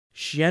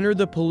She entered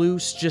the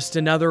Palouse just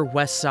another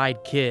West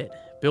Side kid,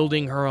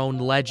 building her own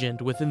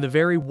legend within the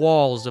very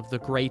walls of the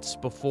greats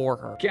before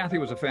her. Kathy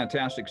was a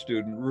fantastic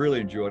student, really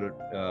enjoyed it.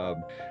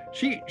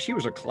 She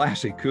was a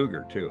classy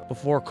cougar, too.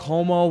 Before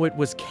KOMO, it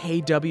was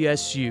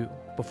KWSU.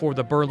 Before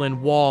the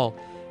Berlin Wall,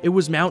 it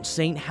was Mount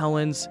St.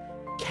 Helens.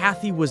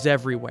 Kathy was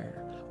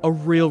everywhere. A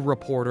real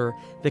reporter,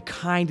 the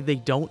kind they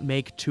don't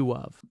make two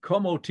of.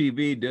 KOMO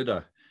TV did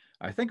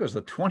I think it was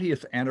the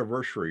 20th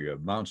anniversary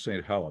of Mount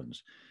St.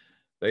 Helens.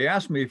 They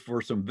asked me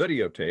for some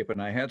videotape, and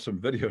I had some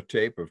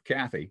videotape of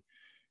Kathy.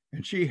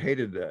 And she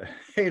hated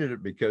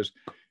it because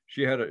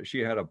she had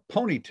a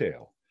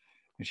ponytail,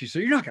 and she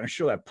said, "You're not going to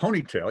show that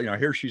ponytail."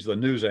 Here she's the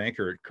news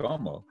anchor at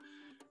KOMO,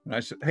 and I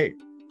said, "Hey,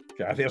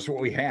 Kathy, that's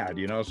what we had."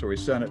 So we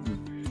sent it,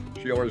 and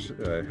she always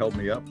held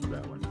me up for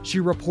that one. She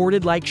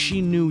reported like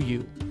she knew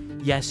you.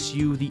 Yes,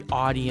 you, the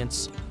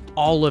audience,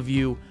 all of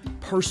you.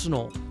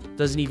 Personal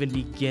doesn't even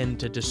begin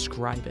to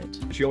describe it.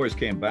 She always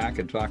came back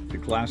and talked to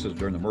classes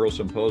during the Murrow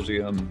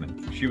Symposium,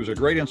 and she was a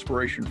great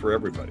inspiration for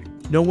everybody.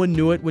 No one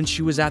knew it when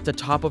she was at the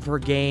top of her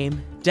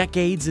game,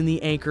 decades in the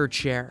anchor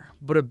chair,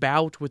 but a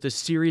bout with a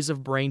series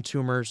of brain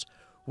tumors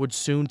would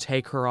soon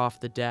take her off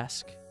the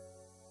desk.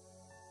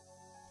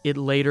 It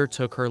later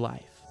took her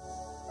life.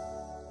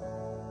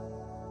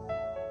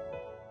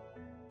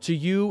 To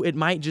you, it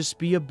might just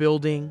be a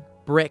building,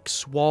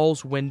 bricks,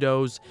 walls,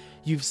 windows.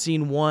 You've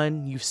seen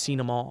one, you've seen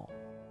them all,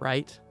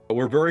 right?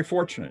 We're very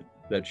fortunate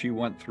that she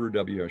went through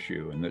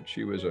WSU and that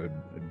she was a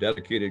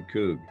dedicated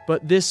Coug.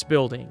 But this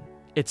building,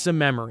 it's a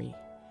memory.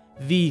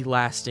 The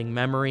lasting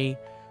memory,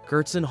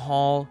 Goertzen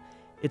Hall,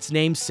 its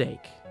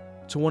namesake,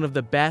 to one of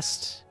the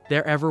best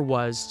there ever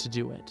was to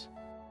do it.